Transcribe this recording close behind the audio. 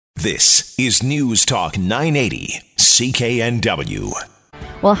This is News Talk 980 CKNW.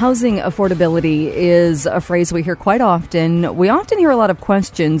 Well, housing affordability is a phrase we hear quite often. We often hear a lot of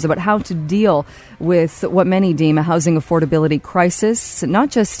questions about how to deal with what many deem a housing affordability crisis, not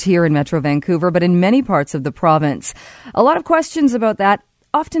just here in Metro Vancouver, but in many parts of the province. A lot of questions about that.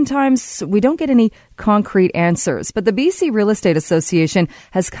 Oftentimes, we don't get any concrete answers, but the BC Real Estate Association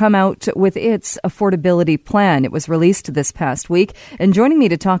has come out with its affordability plan. It was released this past week, and joining me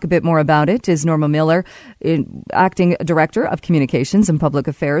to talk a bit more about it is Norma Miller, Acting Director of Communications and Public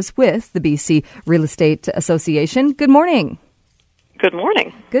Affairs with the BC Real Estate Association. Good morning. Good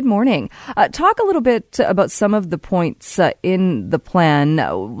morning. Good morning. Talk a little bit about some of the points in the plan.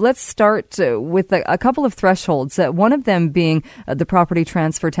 Let's start with a couple of thresholds, one of them being the property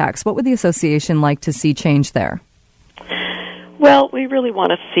transfer tax. What would the association like to see change there? Well, we really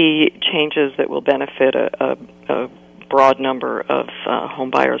want to see changes that will benefit a broad number of home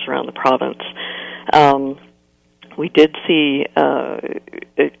buyers around the province. We did see an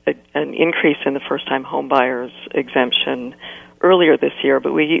increase in the first-time home buyers exemption earlier this year,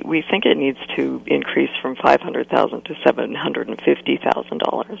 but we think it needs to increase from $500,000 to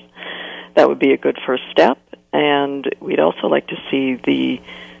 $750,000. That would be a good first step, and we'd also like to see the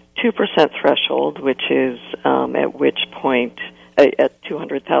 2% threshold, which is at which point, at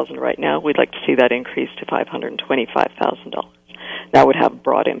 $200,000 right now, we'd like to see that increase to $525,000. That would have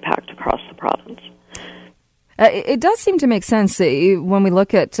broad impact across the province. It does seem to make sense when we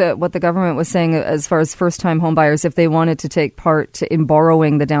look at what the government was saying as far as first-time homebuyers. If they wanted to take part in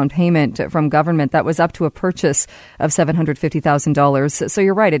borrowing the down payment from government, that was up to a purchase of $750,000. So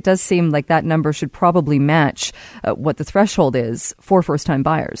you're right. It does seem like that number should probably match what the threshold is for first-time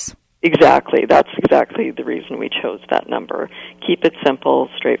buyers. Exactly. That's exactly the reason we chose that number. Keep it simple,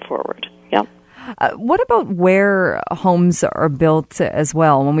 straightforward. Yeah. What about where homes are built as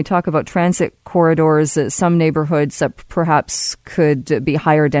well? When we talk about transit corridors, some neighborhoods perhaps could be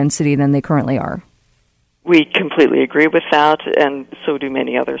higher density than they currently are. We completely agree with that, and so do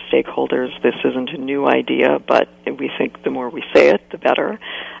many other stakeholders. This isn't a new idea, but we think the more we say it, the better.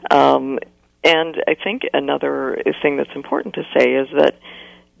 And I think another thing that's important to say is that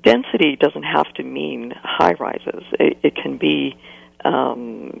density doesn't have to mean high rises. It can be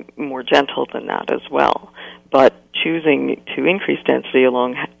more gentle than that as well. But choosing to increase density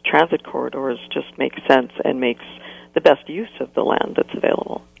along transit corridors just makes sense and makes the best use of the land that's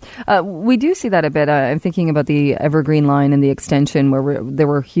available. We do see that a bit. I'm thinking about the Evergreen line and the extension where there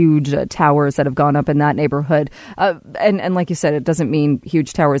were huge towers that have gone up in that neighborhood. And like you said, it doesn't mean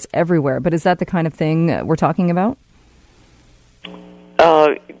huge towers everywhere, but is that the kind of thing we're talking about?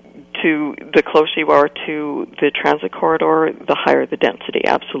 To the closer you are to the transit corridor, the higher the density.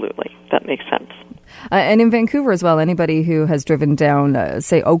 Absolutely. That makes sense. And in Vancouver as well, anybody who has driven down,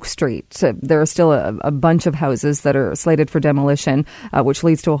 say, Oak Street, there are still a bunch of houses that are slated for demolition, which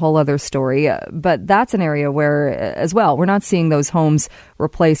leads to a whole other story. But that's an area where, as well, we're not seeing those homes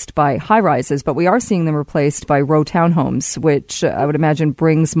replaced by high-rises, but we are seeing them replaced by row townhomes, which I would imagine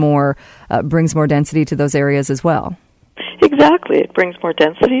brings more density to those areas as well. Exactly. It brings more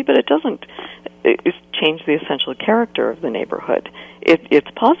density, but it doesn't change the essential character of the neighborhood. It's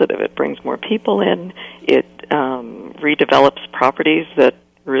positive. It brings more people in. It redevelops properties that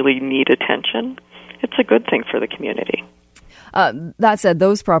really need attention. It's a good thing for the community. That said,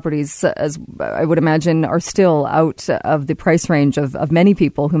 those properties, as I would imagine, are still out of the price range of many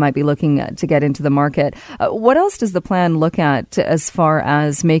people who might be looking to get into the market. What else does the plan look at as far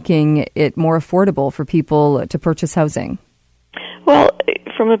as making it more affordable for people to purchase housing? Well,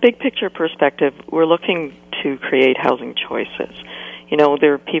 from a big picture perspective, we're looking to create housing choices. You know,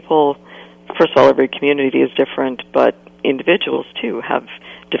 there are people, first of all, every community is different, but individuals, too, have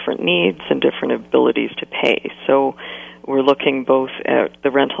different needs and different abilities to pay. So we're looking both at the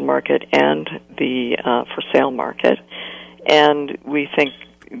rental market and the for sale market. And we think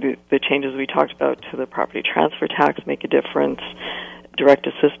the changes we talked about to the property transfer tax make a difference. Direct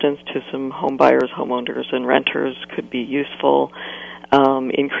assistance to some home buyers, homeowners, and renters could be useful.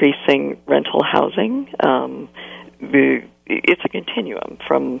 Increasing rental housing. It's a continuum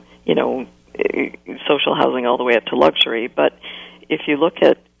from, social housing all the way up to luxury. But if you look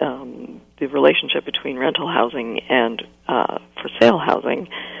at the relationship between rental housing and for sale housing,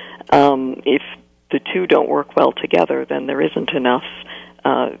 if the two don't work well together, then there isn't enough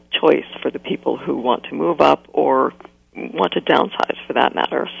choice for the people who want to move up or want to downsize for that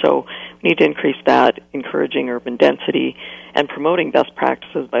matter. So we need to increase that. Encouraging urban density and promoting best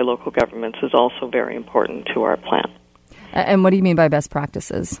practices by local governments is also very important to our plan. And what do you mean by best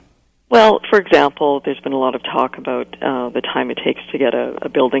practices? Well, for example, there's been a lot of talk about the time it takes to get a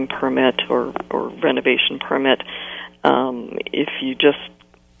building permit or renovation permit. If you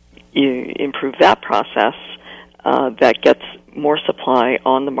improve that process, that gets more supply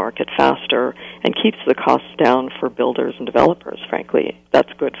on the market faster and keeps the costs down for builders and developers, frankly.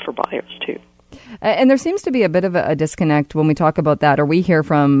 That's good for buyers, too. And there seems to be a bit of a disconnect when we talk about that, or we hear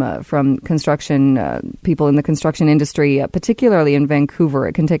from construction people in the construction industry, particularly in Vancouver.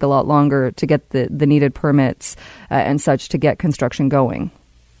 It can take a lot longer to get the needed permits and such to get construction going.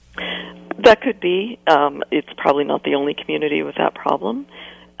 That could be. It's probably not the only community with that problem.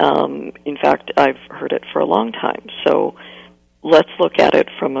 In fact, I've heard it for a long time. So let's look at it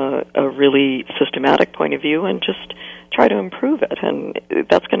from a really systematic point of view and just try to improve it. And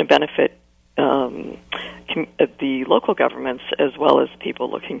that's going to benefit the local governments as well as people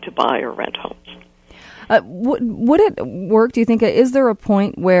looking to buy or rent homes. Would it work, do you think? Is there a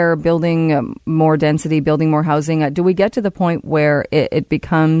point where building more density, building more housing, do we get to the point where it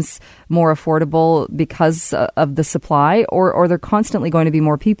becomes more affordable because of the supply? Or are there constantly going to be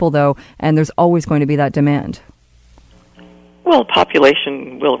more people, though, and there's always going to be that demand? Well,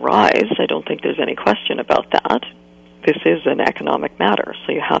 population will rise. I don't think there's any question about that. This is an economic matter,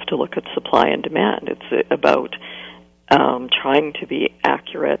 so you have to look at supply and demand. It's about trying to be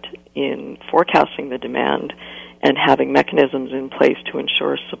accurate in forecasting the demand and having mechanisms in place to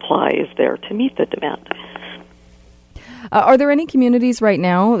ensure supply is there to meet the demand. Are there any communities right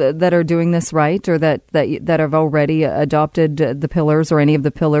now that are doing this right, or that have already adopted the pillars or any of the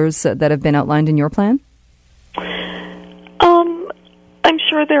pillars that have been outlined in your plan? I'm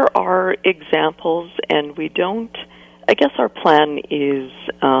sure there are examples, and we don't. I guess our plan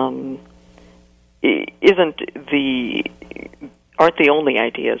aren't the only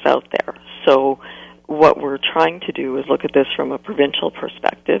ideas out there. So what we're trying to do is look at this from a provincial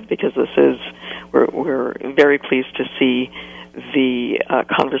perspective, because we're very pleased to see the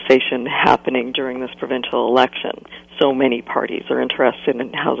conversation happening during this provincial election. So many parties are interested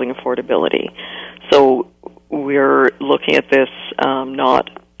in housing affordability. So we're looking at this not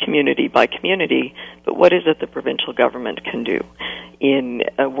community by community, but what is it the provincial government can do in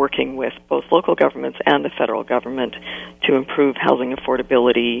working with both local governments and the federal government to improve housing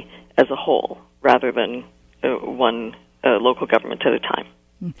affordability as a whole, rather than one local government at a time.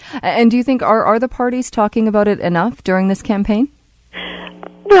 And do you think, are the parties talking about it enough during this campaign?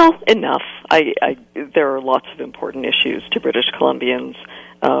 Well, enough. There are lots of important issues to British Columbians.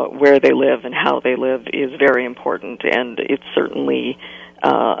 Where they live and how they live is very important, and it's certainly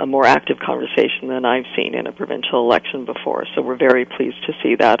a more active conversation than I've seen in a provincial election before. So we're very pleased to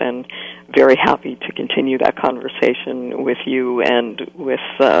see that, and very happy to continue that conversation with you and with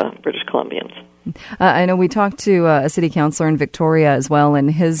British Columbians. I know we talked to a city councillor in Victoria as well,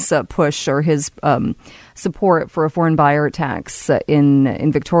 and his push or his support for a foreign buyer tax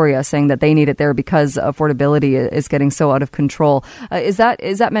in Victoria, saying that they need it there because affordability is getting so out of control. Is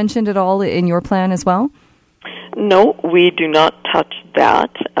that mentioned at all in your plan as well? No, we do not touch that.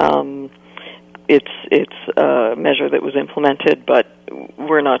 It's a measure that was implemented, but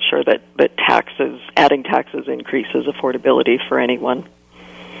we're not sure that adding taxes increases affordability for anyone.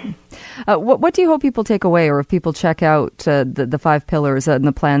 What do you hope people take away, or if people check out the 5 pillars in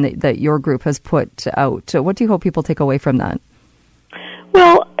the plan that your group has put out, what do you hope people take away from that?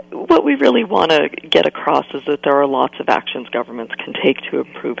 Well, what we really want to get across is that there are lots of actions governments can take to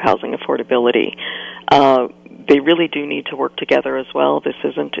improve housing affordability. They really do need to work together as well. This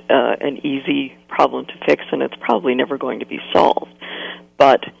isn't an easy problem to fix, and it's probably never going to be solved.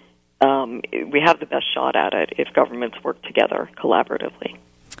 But we have the best shot at it if governments work together collaboratively.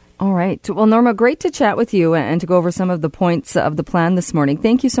 All right. Well, Norma, great to chat with you and to go over some of the points of the plan this morning.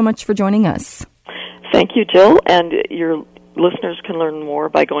 Thank you so much for joining us. Thank you, Jill. And your listeners can learn more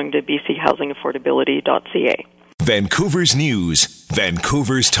by going to bchousingaffordability.ca. Vancouver's News,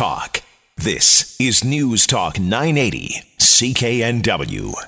 Vancouver's Talk. This is News Talk 980, CKNW.